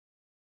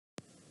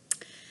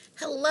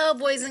Hello,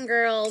 boys and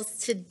girls.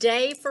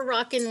 Today for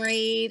Rock and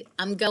Read,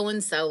 I'm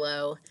going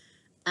solo.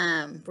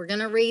 We're going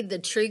to read the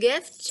True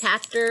Gift,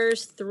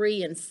 chapters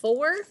 3 and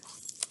 4.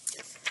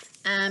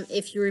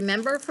 If you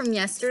remember from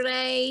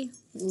yesterday,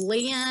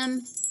 Liam,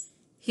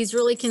 he's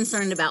really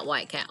concerned about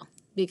White Cow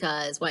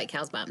because White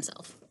Cow's by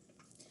himself.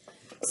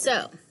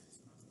 So,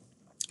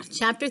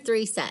 chapter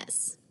 3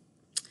 says,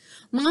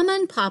 Mama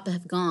and Papa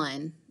have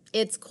gone.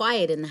 It's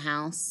quiet in the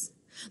house.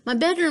 My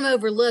bedroom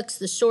overlooks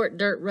the short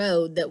dirt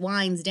road that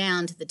winds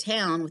down to the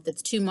town with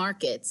its 2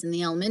 markets and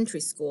the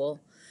elementary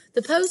school,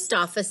 the post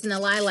office, and the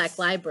lilac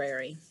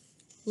library.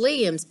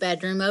 Liam's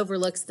bedroom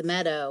overlooks the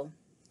meadow,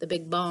 the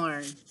big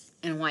barn,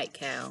 and White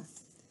Cow.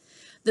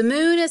 The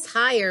moon is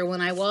higher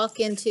when I walk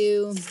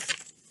into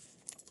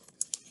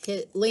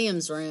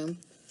Liam's room.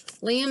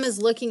 Liam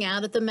is looking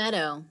out at the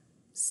meadow.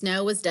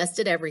 Snow has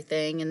dusted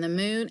everything, and the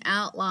moon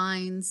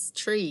outlines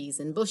trees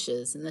and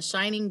bushes and the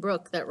shining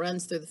brook that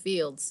runs through the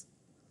fields.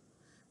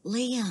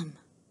 Liam,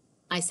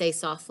 I say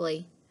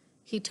softly.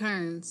 He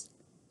turns.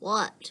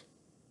 What?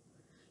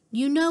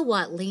 You know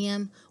what,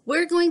 Liam?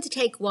 We're going to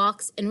take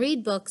walks and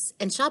read books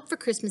and shop for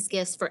Christmas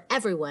gifts for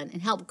everyone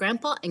and help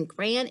Grandpa and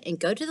Gran and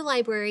go to the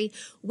library.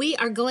 We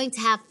are going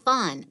to have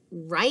fun,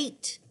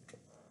 right?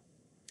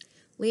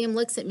 Liam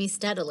looks at me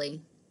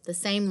steadily, the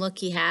same look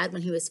he had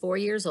when he was 4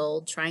 years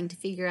old, trying to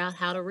figure out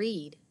how to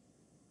read.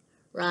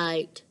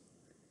 Right.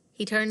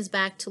 He turns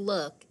back to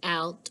look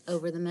out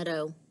over the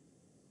meadow.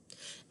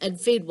 And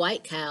feed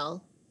White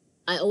Cow.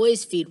 I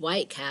always feed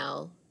White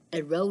Cow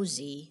and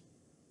Rosie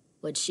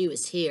when she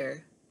was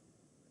here.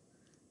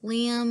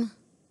 Liam,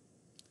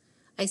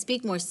 I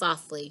speak more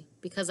softly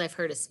because I've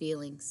hurt his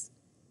feelings.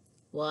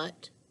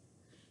 What?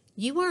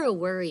 You are a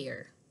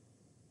worrier.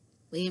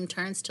 Liam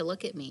turns to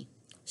look at me.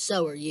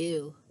 So are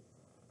you.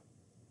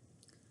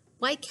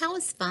 White Cow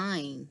is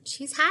fine.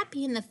 She's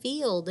happy in the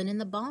field and in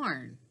the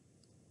barn.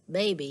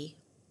 Baby.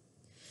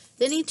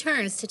 Then he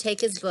turns to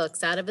take his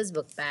books out of his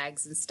book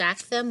bags and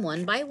stack them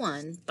one by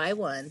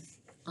one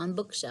on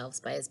bookshelves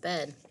by his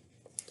bed.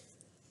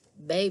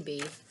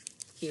 Baby,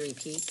 he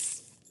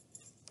repeats.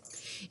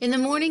 In the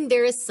morning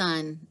there is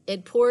sun.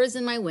 It pours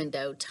in my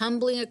window,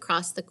 tumbling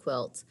across the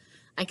quilt.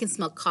 I can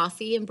smell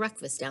coffee and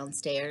breakfast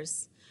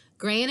downstairs.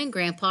 Gran and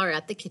Grandpa are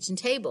at the kitchen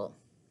table.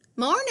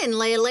 Morning,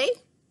 Lily.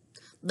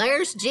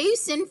 There's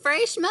juice and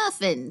fresh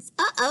muffins.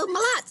 Uh-oh,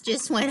 my lights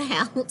just went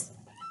out.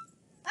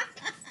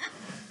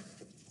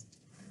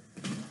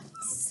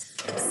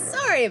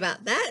 Sorry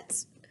about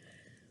that.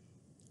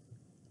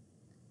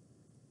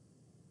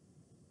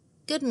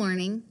 Good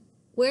morning.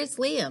 Where's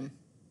Liam?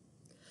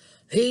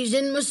 He's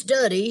in my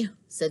study,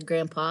 said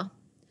Grandpa.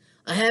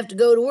 I have to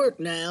go to work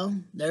now.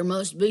 There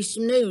must be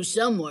some news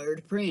somewhere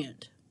to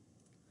print.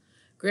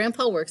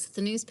 Grandpa works at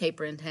the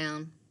newspaper in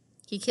town.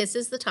 He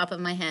kisses the top of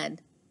my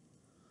head.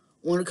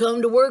 Want to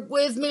come to work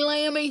with me,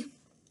 Lammy?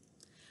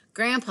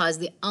 Grandpa's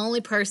the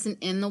only person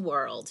in the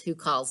world who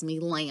calls me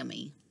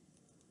Lammy.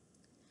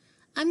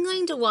 I'm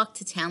going to walk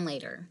to town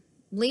later.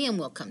 Liam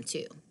will come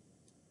too.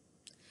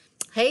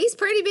 He's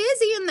pretty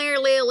busy in there,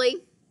 Lily.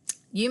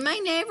 You may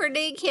never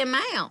dig him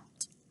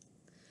out.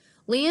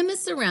 Liam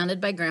is surrounded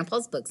by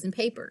Grandpa's books and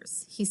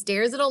papers. He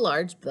stares at a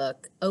large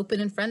book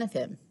open in front of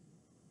him.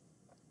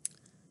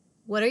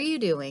 What are you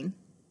doing?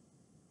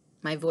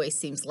 My voice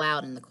seems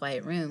loud in the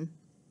quiet room.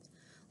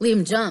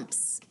 Liam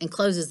jumps and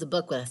closes the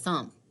book with a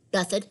thump.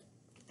 Nothing.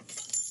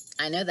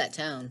 I know that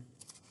tone.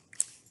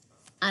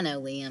 I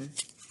know, Liam.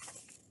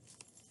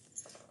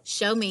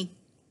 Show me.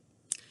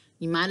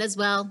 You might as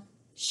well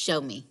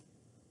show me.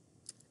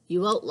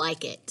 You won't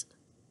like it.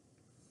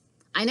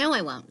 I know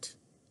I won't,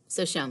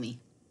 so show me.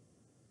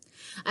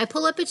 I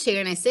pull up a chair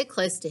and I sit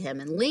close to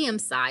him, and Liam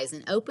sighs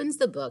and opens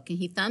the book, and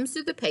he thumbs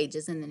through the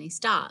pages, and then he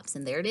stops,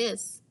 and there it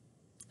is.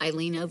 I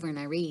lean over and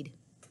I read.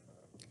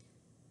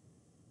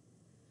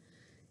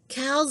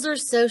 Cows are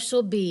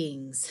social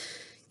beings.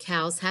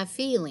 Cows have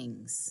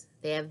feelings.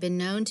 They have been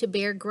known to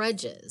bear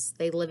grudges.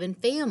 They live in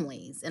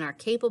families and are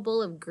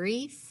capable of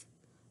grief,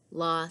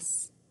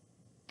 loss,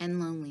 and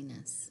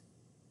loneliness.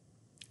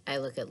 I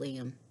look at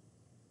Liam.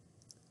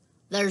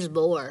 There's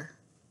more.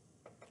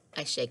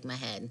 I shake my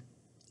head.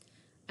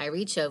 I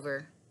reach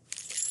over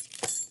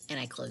and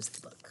I close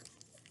the book.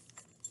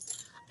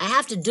 I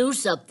have to do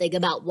something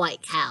about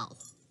White Cow.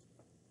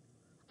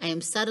 I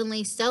am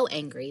suddenly so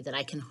angry that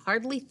I can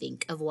hardly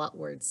think of what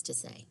words to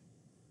say.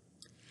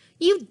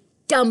 You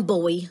dumb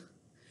boy.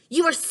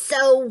 You are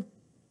so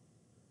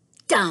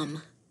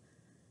dumb.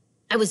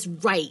 I was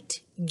right.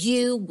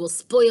 You will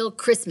spoil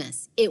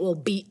Christmas. It will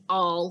be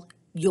all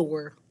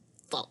your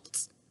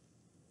fault.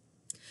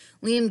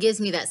 Liam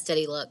gives me that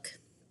steady look.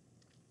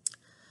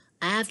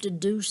 I have to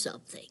do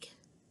something,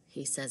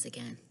 he says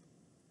again.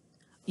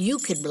 You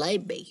can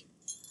blame me.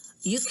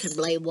 You can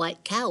blame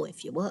White Cow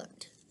if you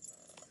want.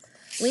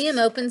 Liam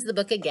opens the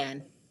book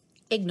again,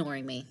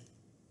 ignoring me.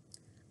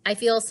 I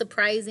feel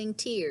surprising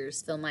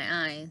tears fill my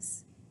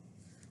eyes.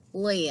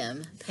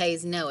 Liam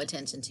pays no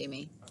attention to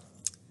me.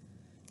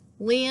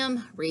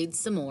 Liam reads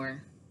some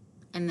more,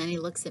 and then he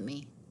looks at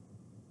me.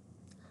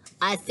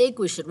 I think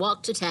we should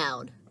walk to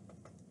town.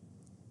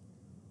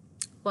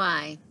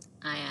 Why?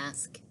 I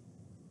ask.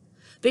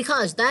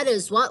 Because that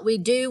is what we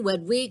do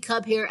when we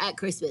come here at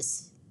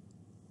Christmas.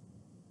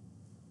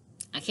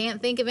 I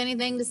can't think of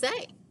anything to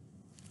say.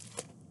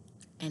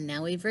 And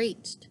now we've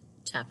reached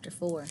chapter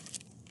 4.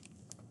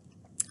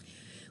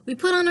 We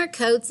put on our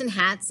coats and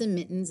hats and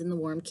mittens in the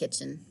warm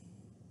kitchen.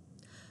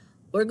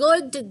 We're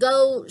going to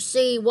go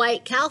see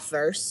White Cow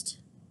first,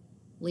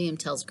 Liam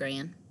tells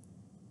Gran.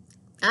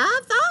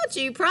 I thought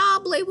you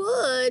probably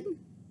would.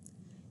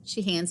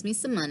 She hands me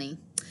some money.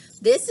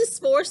 This is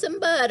for some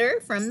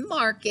butter from the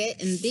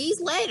market, and these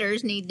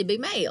letters need to be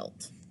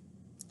mailed.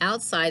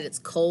 Outside, it's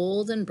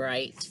cold and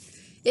bright.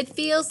 It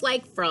feels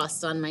like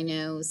frost on my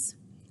nose.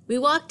 We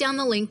walk down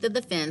the length of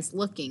the fence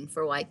looking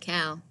for White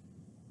Cow.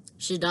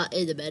 She's not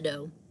in the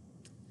meadow.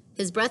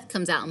 His breath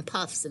comes out in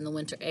puffs in the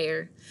winter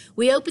air.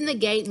 We open the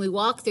gate and we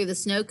walk through the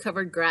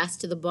snow-covered grass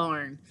to the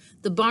barn.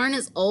 The barn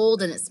is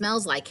old and it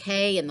smells like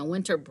hay and the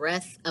winter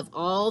breath of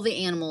all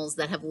the animals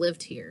that have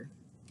lived here.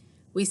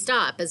 We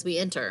stop as we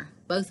enter,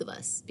 both of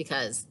us,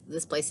 because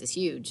this place is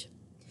huge.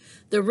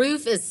 The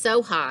roof is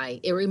so high,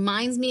 it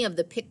reminds me of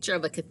the picture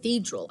of a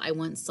cathedral I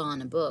once saw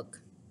in a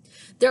book.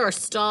 There are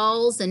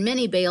stalls and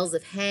many bales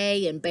of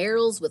hay and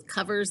barrels with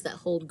covers that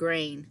hold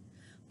grain.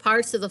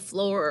 Parts of the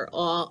floor are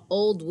all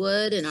old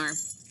wood and our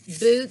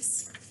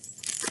boots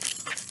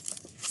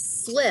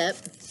slip.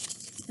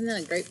 Isn't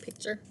that a great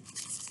picture?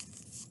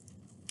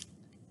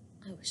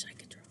 I wish I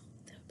could draw.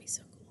 That would be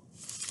so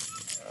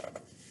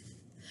cool.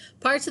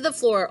 Parts of the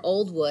floor are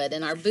old wood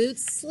and our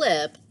boots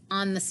slip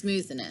on the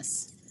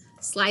smoothness.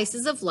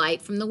 Slices of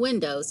light from the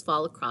windows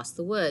fall across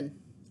the wood.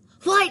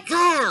 White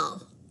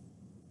Cow!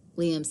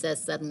 Liam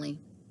says suddenly.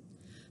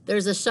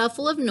 There's a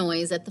shuffle of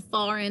noise at the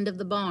far end of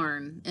the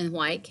barn, and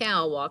White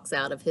Cow walks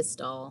out of a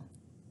stall.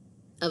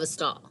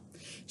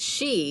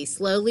 She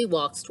slowly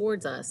walks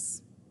towards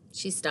us.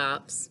 She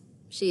stops.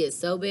 She is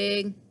so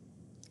big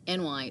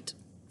and white.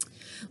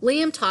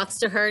 Liam talks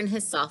to her in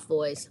his soft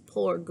voice.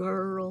 Poor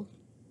girl.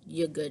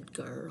 You good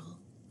girl.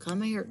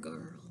 Come here,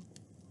 girl.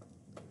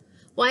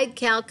 White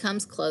Cow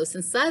comes close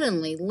and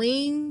suddenly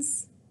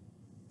leans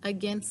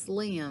against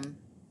Liam.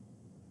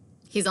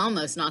 He's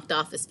almost knocked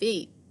off his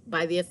feet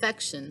by the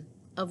affection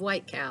of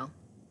White Cow,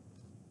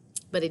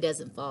 but he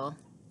doesn't fall.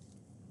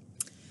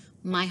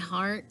 My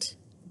heart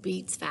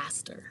beats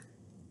faster.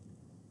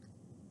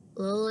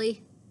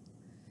 Lily,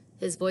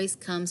 his voice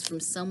comes from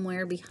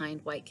somewhere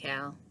behind White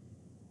Cow.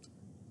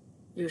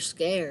 You're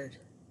scared.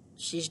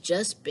 She's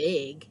just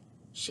big.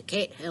 She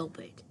can't help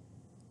it.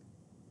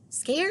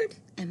 Scared?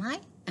 Am I?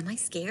 Am I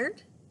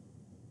scared?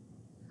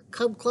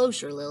 Come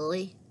closer,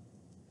 Lily.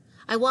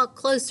 I walk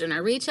closer and I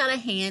reach out a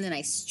hand and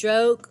I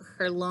stroke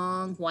her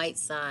long white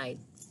side.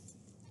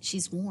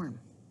 She's warm.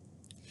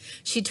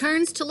 She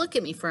turns to look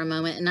at me for a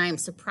moment and I am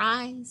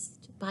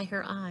surprised by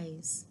her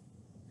eyes.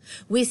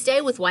 We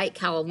stay with White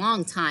Cow a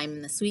long time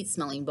in the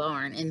sweet-smelling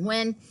barn, and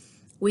when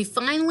we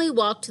finally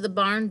walk to the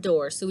barn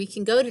door so we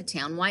can go to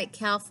town, White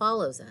Cow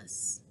follows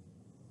us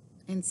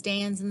and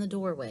stands in the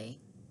doorway.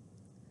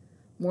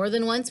 More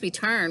than once we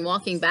turn,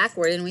 walking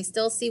backward, and we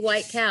still see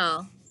White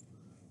Cow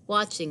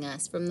watching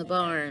us from the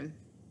barn,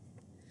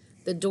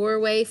 the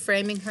doorway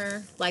framing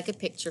her like a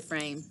picture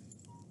frame.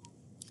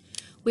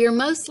 We are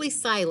mostly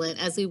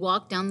silent as we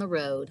walk down the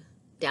road,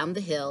 down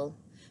the hill,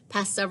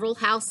 past several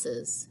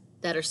houses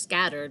that are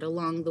scattered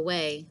along the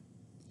way,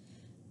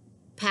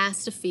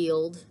 past a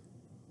field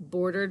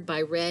bordered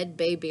by red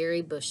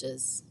bayberry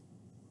bushes.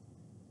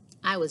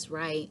 I was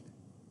right.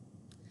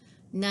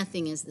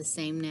 Nothing is the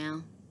same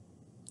now.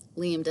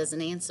 Liam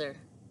doesn't answer.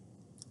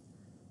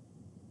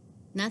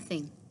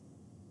 Nothing.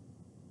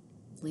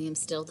 Liam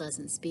still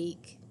doesn't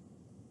speak.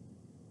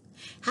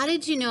 How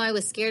did you know I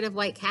was scared of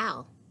White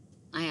Cow?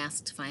 I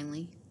asked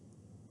finally.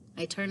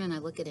 I turn and I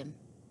look at him.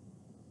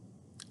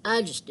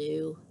 I just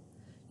do.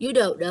 You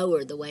don't know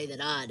her the way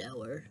that I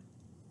know her.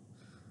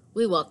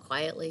 We walk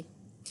quietly.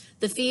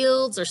 The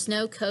fields are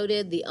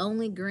snow-coated, the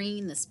only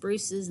green, the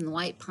spruces and the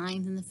white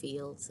pines in the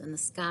fields, and the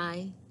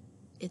sky,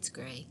 it's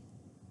gray.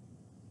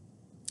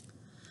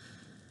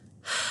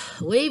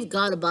 We've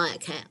got to buy a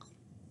cow.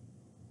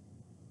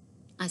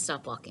 I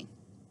stop walking,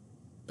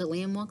 but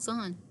Liam walks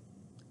on.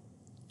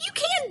 You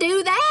can't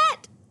do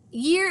that!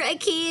 You're a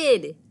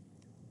kid.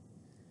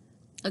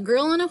 A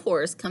girl on a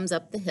horse comes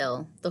up the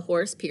hill, the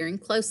horse peering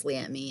closely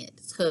at me,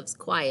 its hooves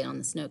quiet on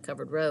the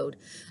snow-covered road.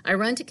 I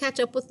run to catch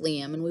up with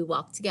Liam, and we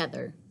walk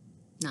together,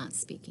 not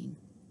speaking.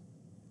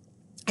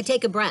 I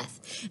take a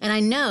breath, and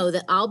I know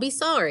that I'll be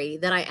sorry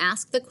that I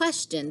asked the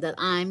question that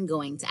I'm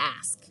going to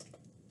ask.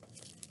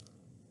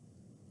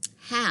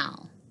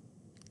 How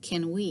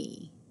can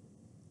we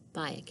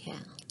buy a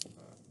cow?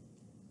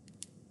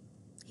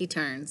 He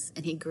turns,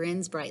 and he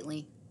grins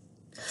brightly.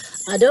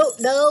 I don't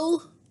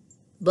know,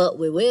 but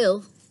we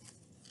will,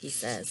 he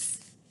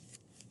says.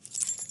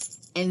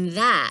 And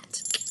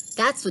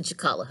that's what you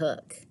call a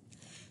hook.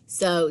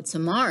 So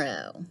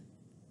tomorrow,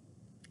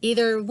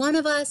 either one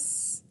of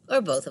us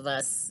or both of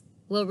us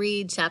will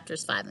read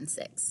chapters 5 and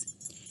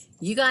 6.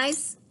 You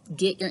guys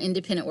get your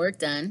independent work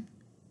done,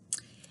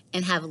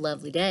 and have a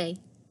lovely day.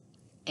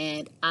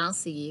 And I'll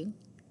see you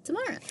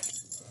tomorrow.